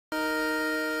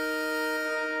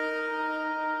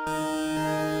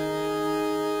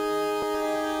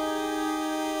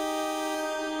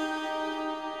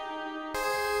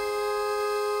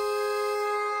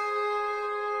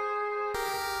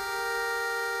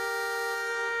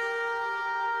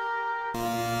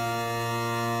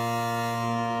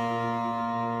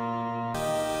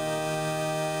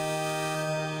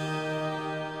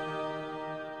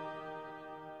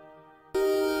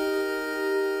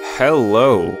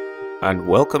Hello, and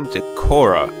welcome to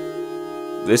Qora.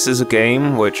 This is a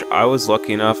game which I was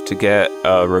lucky enough to get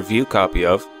a review copy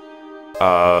of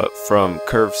from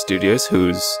Curve Studios,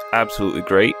 who's absolutely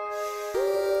great.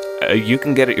 You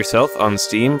can get it yourself on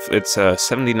Steam. It's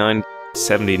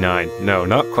 $79.79. No,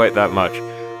 not quite that much.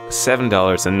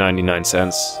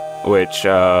 $7.99, which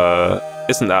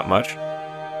isn't that much.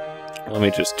 Let me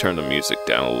just turn the music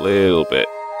down a little bit.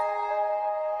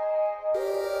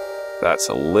 That's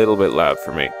a little bit loud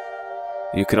for me.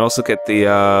 You can also get the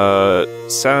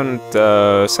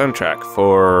soundtrack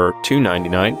for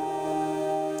 $2.99,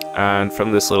 and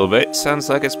from this little bit, sounds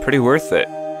like it's pretty worth it.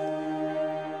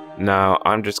 Now,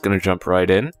 I'm just gonna jump right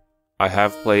in. I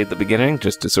have played the beginning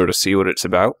just to sort of see what it's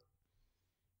about.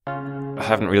 I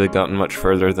haven't really gotten much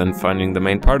further than finding the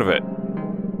main part of it.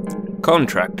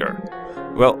 Contractor.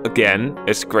 Well, again,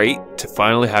 it's great to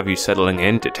finally have you settling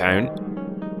into town.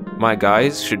 My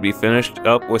guys should be finished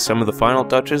up with some of the final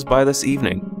touches by this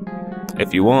evening.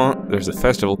 If you want, there's a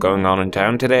festival going on in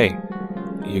town today.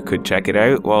 You could check it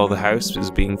out while the house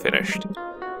is being finished.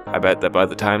 I bet that by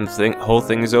the time the whole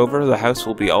thing is over, the house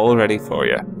will be all ready for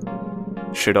you.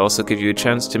 Should also give you a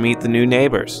chance to meet the new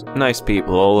neighbors. Nice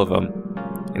people, all of them.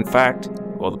 In fact,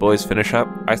 while the boys finish up,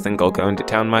 I think I'll go into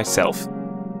town myself.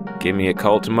 Give me a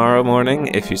call tomorrow morning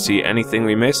if you see anything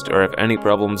we missed or have any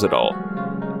problems at all.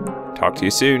 Talk to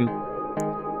you soon.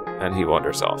 And he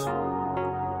wanders off.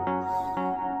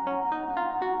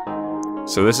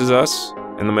 So this is us,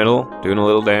 in the middle, doing a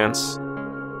little dance.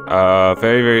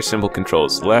 Very, very simple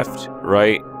controls. Left,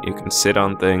 right, you can sit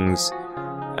on things,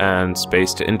 and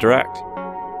space to interact.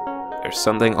 There's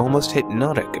something almost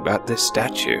hypnotic about this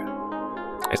statue.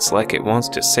 It's like it wants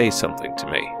to say something to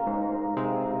me.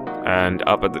 And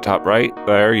up at the top right,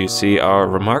 there you see our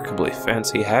remarkably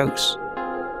fancy house.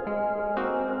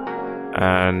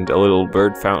 And a little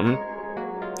bird fountain,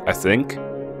 I think.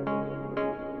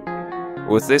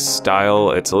 With this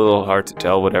style, it's a little hard to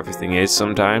tell what everything is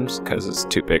sometimes, because it's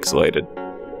too pixelated.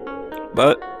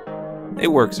 But it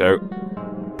works out.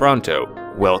 Pronto,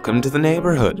 welcome to the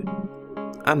neighborhood.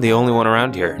 I'm the only one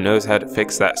around here who knows how to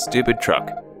fix that stupid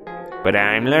truck. But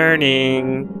I'm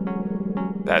learning!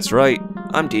 That's right,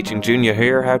 I'm teaching Junior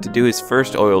here how to do his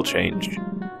first oil change.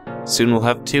 Soon we'll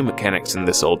have 2 mechanics in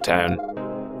this old town.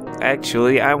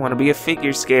 Actually, I want to be a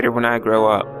figure skater when I grow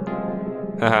up.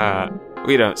 Haha,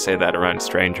 we don't say that around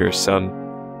strangers, son.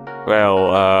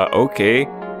 Well, okay.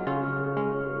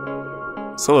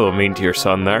 It's a little mean to your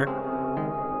son there.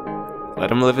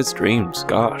 Let him live his dreams,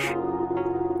 gosh.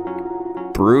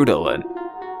 Brudalin.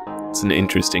 It's an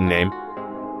interesting name.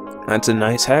 That's a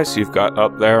nice house you've got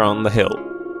up there on the hill.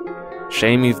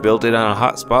 Shame you've built it on a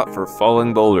hot spot for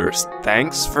falling boulders.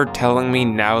 Thanks for telling me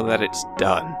now that it's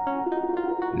done.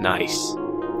 Nice.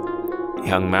 The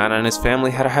young man and his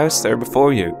family had a house there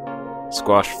before you,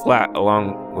 squashed flat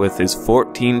along with his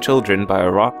 14 children by a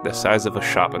rock the size of a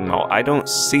shopping mall. I don't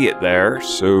see it there,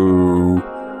 so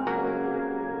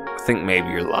I think maybe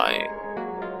you're lying.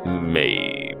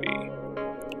 Maybe.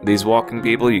 These walking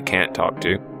people you can't talk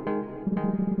to.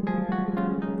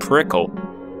 Prickle.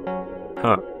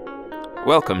 Huh.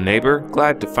 Welcome, neighbor.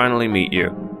 Glad to finally meet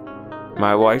you.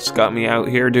 My wife's got me out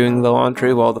here doing the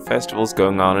laundry while the festival's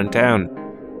going on in town.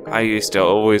 I used to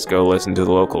always go listen to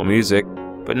the local music,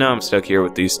 but now I'm stuck here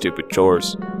with these stupid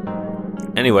chores.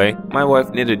 Anyway, my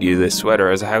wife knitted you this sweater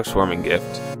as a housewarming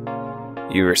gift.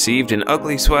 You received an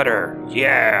ugly sweater.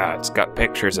 Yeah, it's got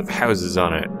pictures of houses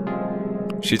on it.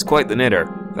 She's quite the knitter.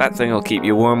 That thing'll keep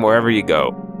you warm wherever you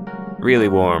go. Really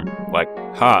warm, like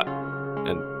hot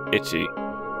and itchy.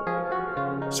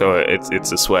 So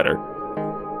it's a sweater.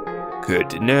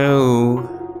 Good to know.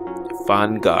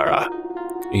 Fangara.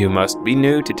 You must be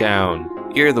new to town.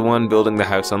 You're the one building the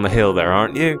house on the hill there,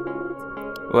 aren't you?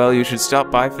 Well, you should stop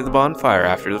by for the bonfire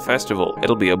after the festival.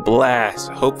 It'll be a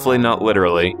blast. Hopefully not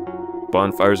literally.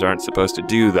 Bonfires aren't supposed to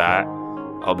do that.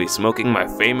 I'll be smoking my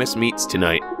famous meats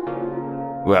tonight.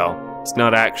 Well, it's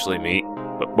not actually meat,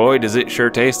 but boy does it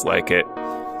sure taste like it.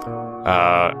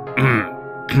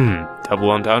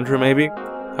 Double entendre maybe?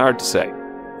 Hard to say.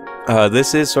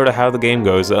 This is sort of how the game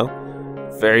goes, though.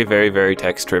 Very, very, very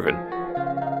text-driven.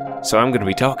 So I'm going to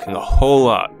be talking a whole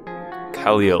lot.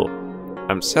 Khalil.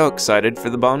 I'm so excited for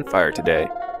the bonfire today.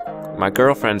 My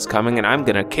girlfriend's coming and I'm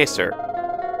going to kiss her.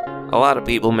 A lot of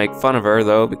people make fun of her,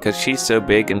 though, because she's so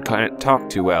big and can't talk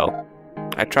too well.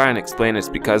 I try and explain it's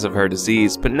because of her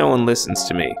disease, but no one listens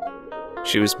to me.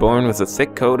 She was born with a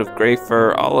thick coat of gray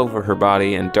fur all over her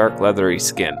body and dark leathery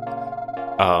skin.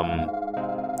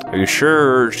 Are you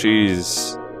sure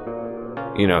she's,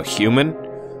 human?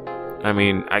 I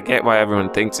mean, I get why everyone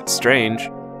thinks it's strange.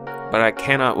 but I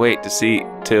cannot wait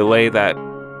to lay that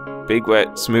big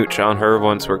wet smooch on her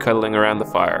once we're cuddling around the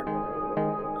fire.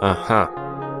 Uh-huh.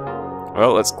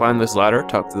 Well, let's climb this ladder,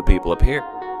 talk to the people up here.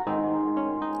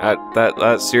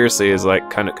 That seriously is, like,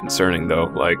 kind of concerning, though.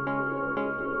 Like,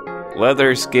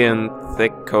 leather skin,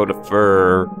 thick coat of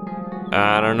fur,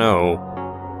 I don't know.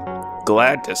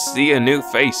 Glad to see a new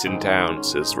face in town,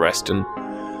 says Reston,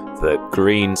 the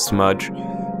green smudge.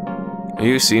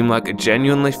 You seem like a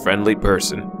genuinely friendly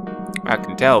person. I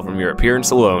can tell from your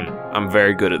appearance alone. I'm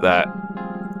very good at that.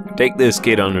 Take this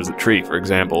kid under the tree, for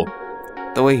example.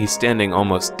 The way he's standing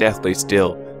almost deathly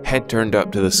still, head turned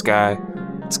up to the sky,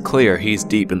 it's clear he's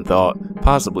deep in thought,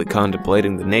 possibly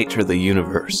contemplating the nature of the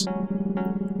universe.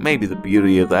 Maybe the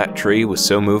beauty of that tree was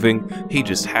so moving, he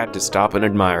just had to stop and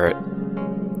admire it.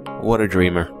 What a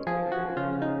dreamer.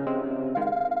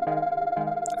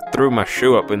 I threw my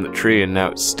shoe up in the tree and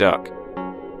now it's stuck.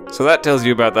 So that tells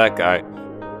you about that guy.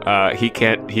 He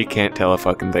can't tell a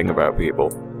fucking thing about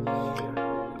people.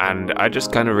 And I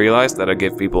just kind of realized that I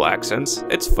give people accents.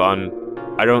 It's fun.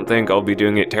 I don't think I'll be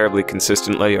doing it terribly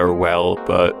consistently or well,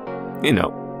 but, you know.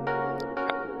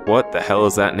 What the hell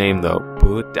is that name, though?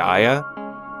 Budaya?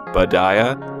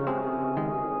 Badaya?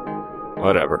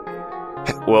 Whatever.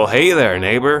 Well, hey there,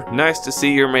 neighbor. Nice to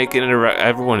see you're making it around.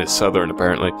 Everyone is southern,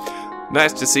 apparently.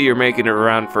 Nice to see you're making it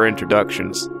around for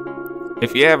introductions.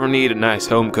 If you ever need a nice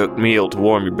home-cooked meal to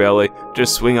warm your belly,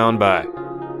 just swing on by.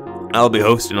 I'll be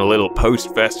hosting a little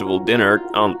post-festival dinner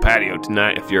on the patio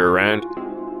tonight if you're around.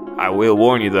 I will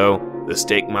warn you, though, the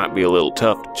steak might be a little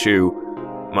tough to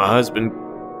chew. My husband...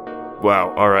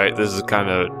 Wow, alright, this is kind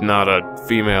of not a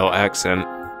female accent.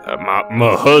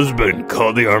 My husband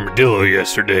caught the armadillo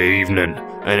yesterday evening,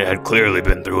 and it had clearly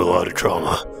been through a lot of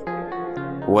trauma.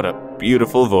 What a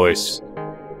beautiful voice.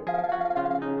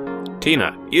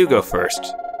 Tina, you go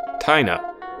first.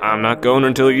 Tina, I'm not going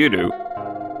until you do.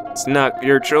 It's not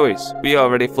your choice. We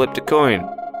already flipped a coin.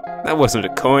 That wasn't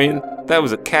a coin. That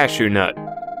was a cashew nut.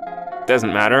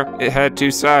 Doesn't matter. It had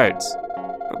two sides.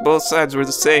 But both sides were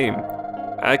the same.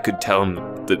 I could tell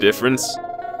him the difference.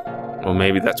 Well,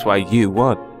 maybe that's why you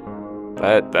won.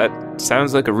 That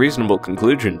sounds like a reasonable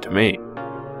conclusion to me.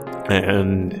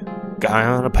 And guy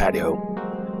on a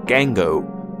patio.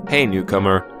 Gango. Hey,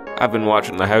 newcomer. I've been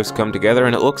watching the house come together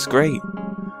and it looks great.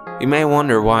 You may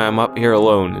wonder why I'm up here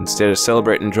alone instead of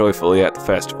celebrating joyfully at the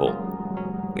festival.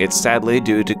 It's sadly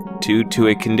due to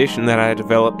a condition that I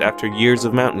developed after years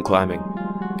of mountain climbing.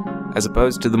 As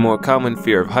opposed to the more common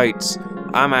fear of heights,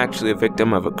 I'm actually a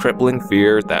victim of a crippling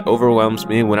fear that overwhelms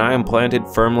me when I am planted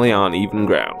firmly on even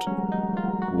ground.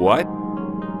 What?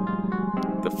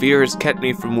 The fear has kept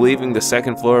me from leaving the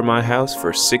second floor of my house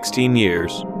for 16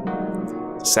 years.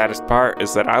 The saddest part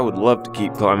is that I would love to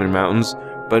keep climbing mountains,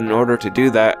 but in order to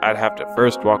do that, I'd have to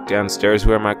first walk downstairs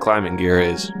where my climbing gear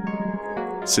is.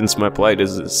 Since my plight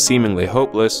is seemingly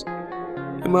hopeless,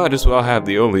 I might as well have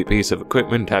the only piece of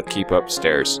equipment I keep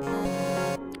upstairs.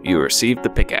 You received the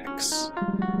pickaxe.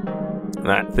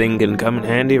 That thing can come in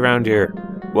handy around here,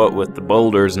 what with the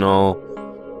boulders and all.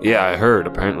 Yeah, I heard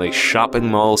apparently shopping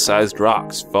mall-sized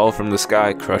rocks fall from the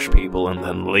sky, crush people, and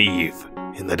then leave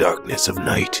in the darkness of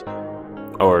night.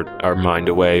 Or our mind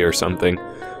away or something.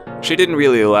 She didn't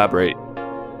really elaborate.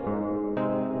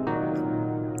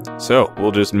 So,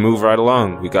 we'll just move right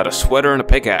along. We got a sweater and a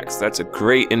pickaxe. That's a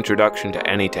great introduction to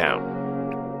any town.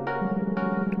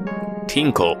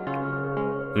 Tinkle.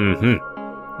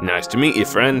 Nice to meet you,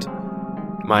 friend.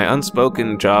 My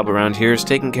unspoken job around here is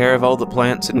taking care of all the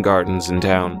plants and gardens in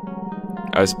town.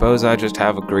 I suppose I just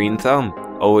have a green thumb.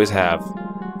 Always have.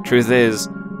 Truth is,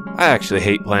 I actually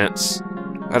hate plants.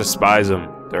 I despise them.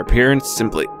 Their appearance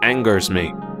simply angers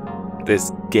me.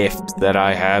 This gift that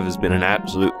I have has been an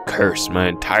absolute curse my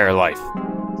entire life.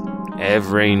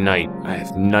 Every night I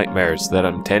have nightmares that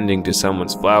I'm tending to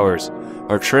someone's flowers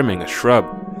or trimming a shrub.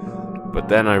 But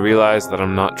then I realize that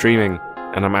I'm not dreaming,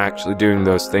 and I'm actually doing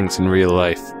those things in real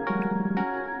life.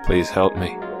 Please help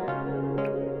me.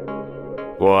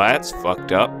 Well, that's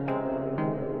fucked up.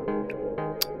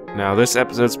 Now, this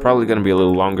episode's probably going to be a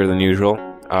little longer than usual.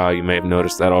 You may have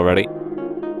noticed that already.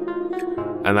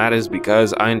 And that is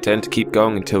because I intend to keep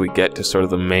going until we get to sort of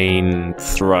the main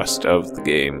thrust of the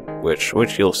game, which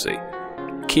you'll see.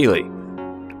 Keely,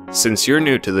 since you're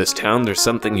new to this town, there's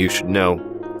something you should know.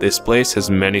 This place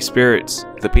has many spirits.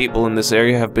 The people in this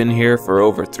area have been here for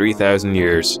over 3,000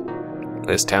 years.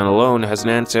 This town alone has an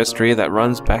ancestry that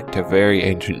runs back to very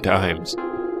ancient times.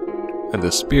 And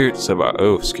the spirits of our...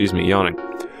 Oh, excuse me, yawning.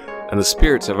 And the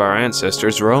spirits of our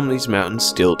ancestors roam these mountains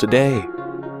still today.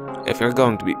 If you're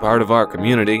going to be part of our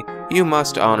community, you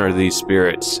must honor these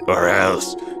spirits, or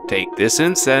else take this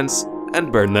incense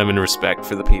and burn them in respect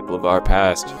for the people of our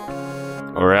past.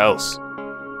 Or else,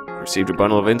 received a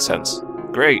bundle of incense.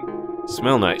 Great.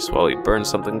 Smell nice while you burn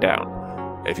something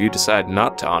down. If you decide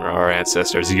not to honor our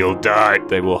ancestors, you'll die.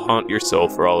 They will haunt your soul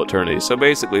for all eternity. So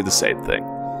basically the same thing.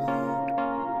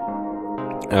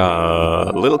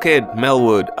 Little kid,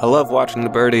 Melwood. I love watching the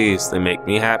birdies. They make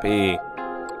me happy.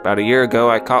 About a year ago,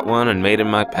 I caught one and made him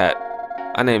my pet.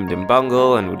 I named him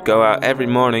Bungle and would go out every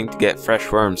morning to get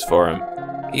fresh worms for him.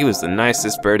 He was the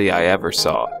nicest birdie I ever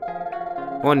saw.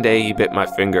 One day he bit my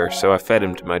finger, so I fed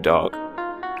him to my dog.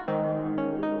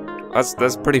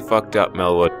 That's pretty fucked up,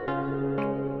 Melwood.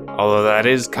 Although that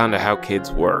is kind of how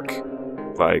kids work.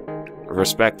 Like,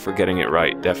 respect for getting it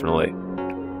right, definitely.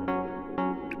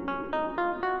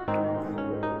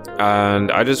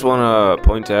 And I just want to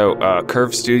point out,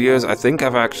 Curve Studios, I think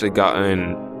I've actually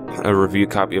gotten a review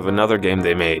copy of another game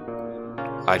they made.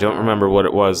 I don't remember what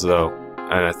it was, though.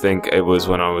 And I think it was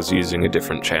when I was using a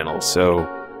different channel, so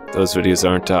those videos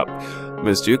aren't up.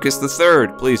 Ms. Dukas III,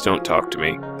 please don't talk to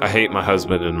me. I hate my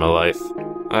husband and my life.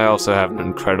 I also have an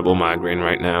incredible migraine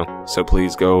right now, so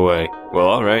please go away. Well,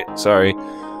 alright, sorry.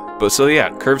 But so yeah,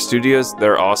 Curve Studios,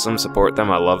 they're awesome, support them,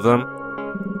 I love them.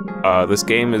 This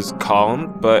game is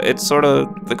calm, but it's sort of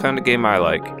the kind of game I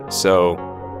like. So,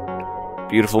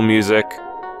 beautiful music,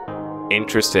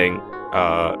 interesting,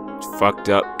 fucked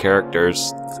up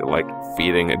characters, like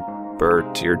feeding a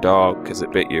bird to your dog because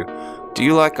it bit you. Do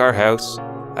you like our house?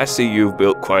 I see you've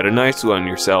built quite a nice one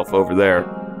yourself over there.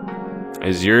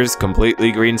 Is yours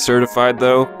completely green certified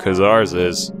though? Cause ours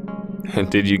is.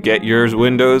 Did you get yours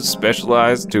windows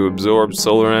specialized to absorb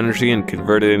solar energy and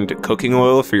convert it into cooking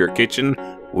oil for your kitchen?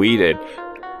 We did.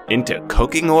 Into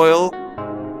cooking oil?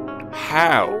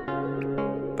 How?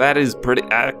 That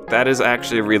is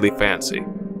actually really fancy.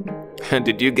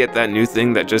 Did you get that new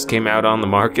thing that just came out on the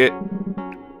market?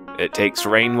 It takes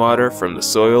rainwater from the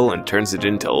soil and turns it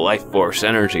into life force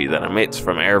energy that emits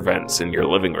from air vents in your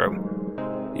living room.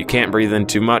 You can't breathe in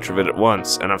too much of it at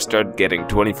once, and I've started getting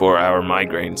 24-hour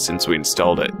migraines since we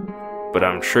installed it. But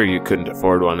I'm sure you couldn't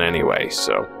afford one anyway,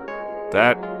 so...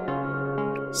 that...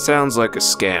 sounds like a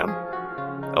scam.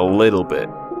 A little bit.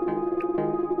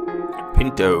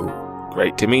 Pinto.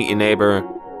 Great to meet you, neighbor.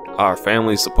 Our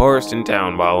family's the poorest in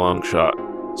town by a long shot.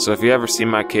 So if you ever see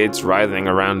my kids writhing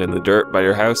around in the dirt by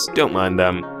your house, don't mind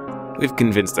them. We've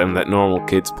convinced them that normal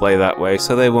kids play that way,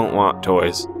 so they won't want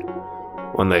toys.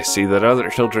 When they see that other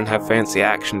children have fancy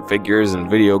action figures and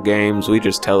video games, we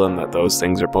just tell them that those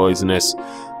things are poisonous.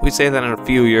 We say that in a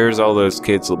few years all those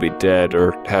kids will be dead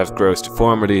or have gross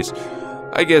deformities.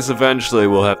 I guess eventually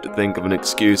we'll have to think of an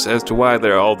excuse as to why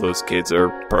all those kids are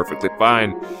perfectly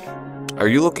fine. Are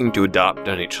you looking to adopt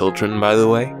any children, by the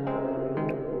way?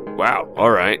 Wow,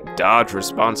 alright, dodge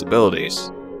responsibilities.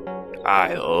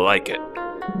 I like it.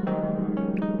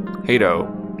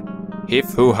 Hedo.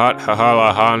 Hif hu hat ha ha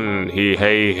la han he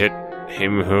hey hit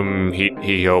him hum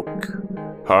he yoke.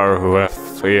 Har hu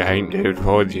f he ain't hip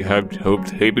hoped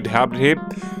hip hop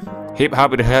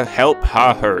help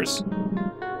ha hers.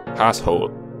 Hasshole.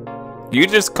 You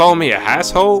just call me a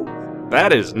hasshole?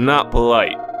 That is not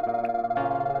polite.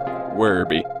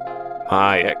 Werby.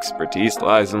 My expertise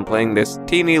lies in playing this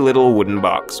teeny little wooden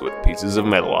box with pieces of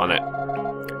metal on it.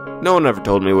 No one ever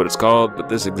told me what it's called, but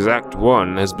this exact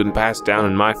one has been passed down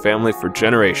in my family for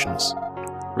generations.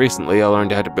 Recently I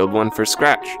learned how to build one from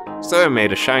scratch, so I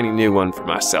made a shiny new one for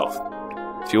myself.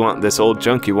 If you want this old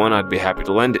junky one, I'd be happy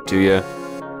to lend it to you.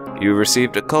 You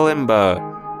received a kalimba.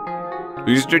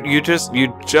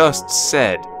 You just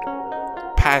said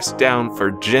passed down for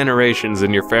generations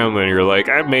in your family, and you're like,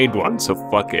 I made one, so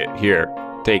fuck it. Here,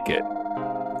 take it.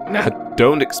 Now,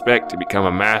 don't expect to become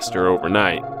a master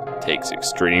overnight. It takes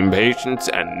extreme patience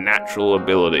and natural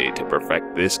ability to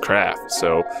perfect this craft,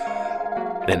 so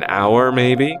an hour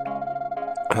maybe?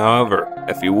 However,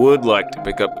 if you would like to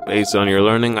pick up the pace on your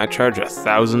learning, I charge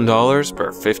 $1,000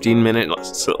 per 15-minute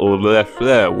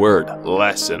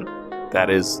lesson. That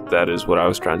is what I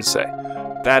was trying to say.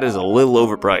 That is a little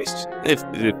overpriced. If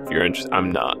you're interested,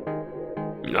 I'm not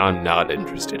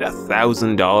interested.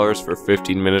 $1,000 for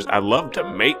 15 minutes. I'd love to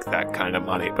make that kind of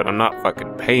money, but I'm not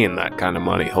fucking paying that kind of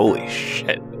money. Holy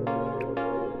shit.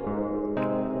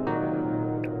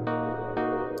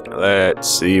 Let's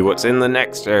see what's in the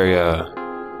next area.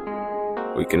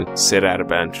 We can sit at a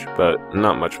bench, but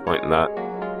not much point in that.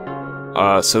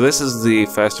 So this is the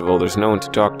festival. There's no one to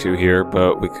talk to here,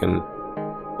 but we can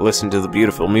listen to the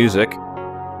beautiful music.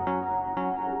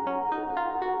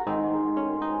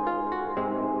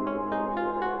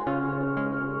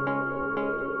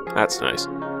 That's nice.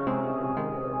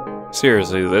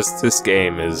 Seriously, this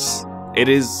game is it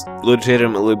is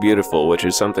legitimately beautiful, which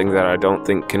is something that I don't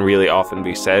think can really often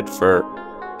be said for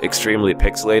extremely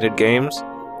pixelated games.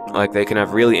 Like, they can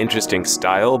have really interesting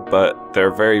style, but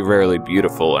they're very rarely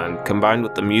beautiful, and combined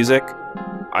with the music,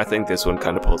 I think this one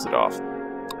kind of pulls it off.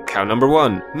 Cow number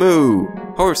 1, moo!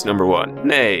 Horse number 1,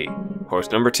 neigh! Horse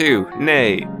number 2,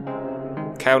 neigh!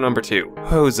 Cow number 2,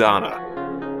 hosanna!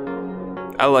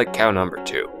 I like cow number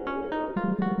 2.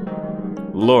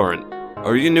 Lauren,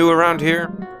 are you new around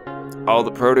here? All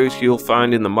the produce you'll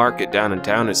find in the market down in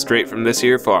town is straight from this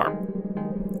here farm.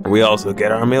 We also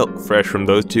get our milk fresh from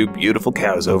those 2 beautiful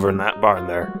cows over in that barn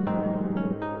there.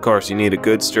 Of course, you need a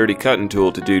good sturdy cutting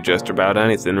tool to do just about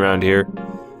anything around here.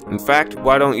 In fact,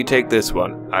 why don't you take this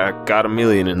one? I got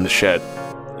 1,000,000 in the shed.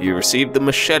 You received the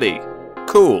machete.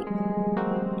 Cool.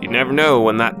 You never know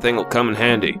when that thing will come in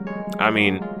handy. I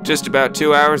mean, just about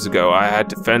 2 hours ago, I had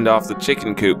to fend off the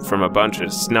chicken coop from a bunch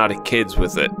of snotty kids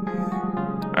with it.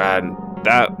 And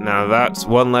that's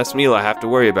one less meal I have to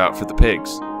worry about for the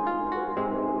pigs.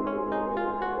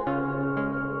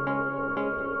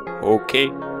 Okay.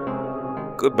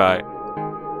 Goodbye.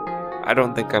 I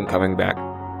don't think I'm coming back.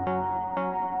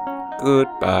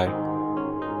 Goodbye.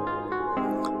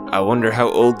 I wonder how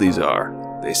old these are.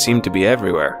 They seem to be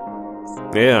everywhere.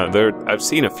 Yeah, I've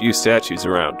seen a few statues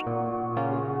around.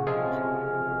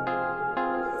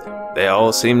 They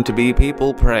all seem to be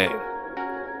people praying.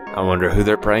 I wonder who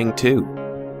they're praying to.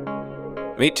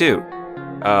 Me too.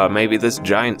 Maybe this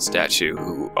giant statue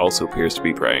who also appears to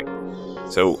be praying.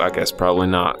 So I guess probably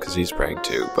not, because he's praying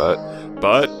too,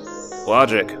 but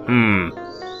logic,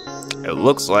 It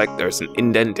looks like there's an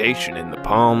indentation in the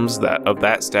palms of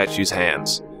that statue's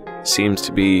hands. Seems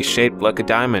to be shaped like a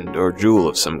diamond or jewel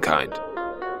of some kind.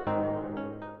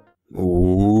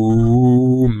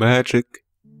 Ooh, magic.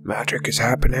 Magic is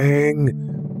happening.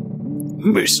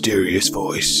 Mysterious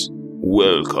voice.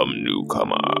 Welcome,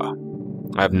 newcomer.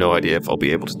 I have no idea if I'll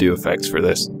be able to do effects for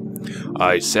this.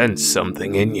 I sense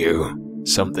something in you.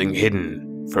 Something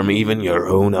hidden from even your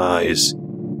own eyes.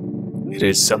 It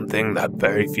is something that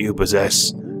very few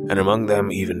possess, and among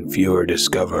them even fewer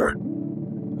discover.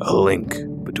 A link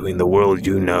between the world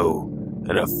you know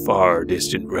and a far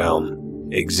distant realm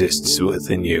exists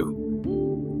within you.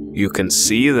 You can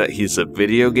see that he's a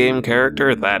video game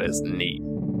character? That is neat.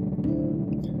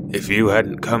 If you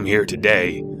hadn't come here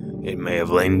today, it may have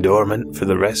lain dormant for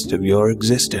the rest of your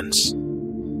existence.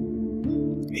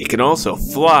 He can also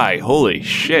fly, holy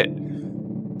shit!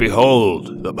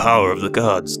 Behold, the power of the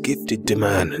gods gifted to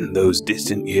man in those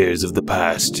distant years of the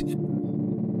past.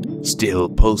 Still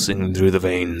pulsing through the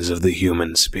veins of the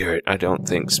human spirit. I don't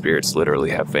think spirits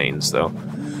literally have veins, though.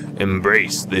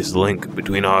 Embrace this link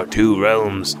between our 2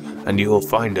 realms, and you will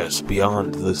find us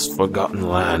beyond this forgotten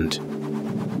land.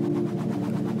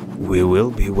 We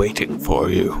will be waiting for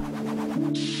you.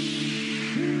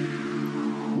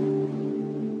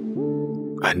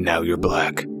 And now you're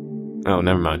black. Oh,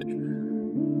 never mind.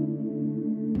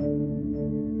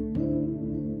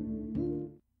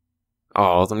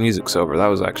 Oh, the music's over. That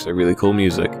was actually really cool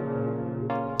music.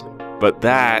 But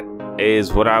that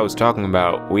is what I was talking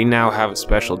about. We now have a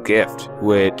special gift,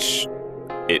 which,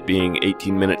 it being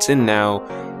 18 minutes in now,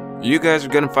 you guys are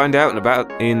going to find out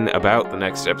in about the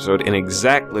next episode, in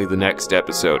exactly the next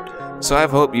episode. So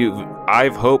I've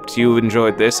hoped you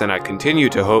enjoyed this, and I continue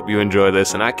to hope you enjoy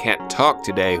this, and I can't talk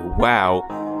today, wow.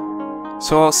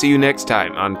 So I'll see you next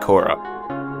time on Qora.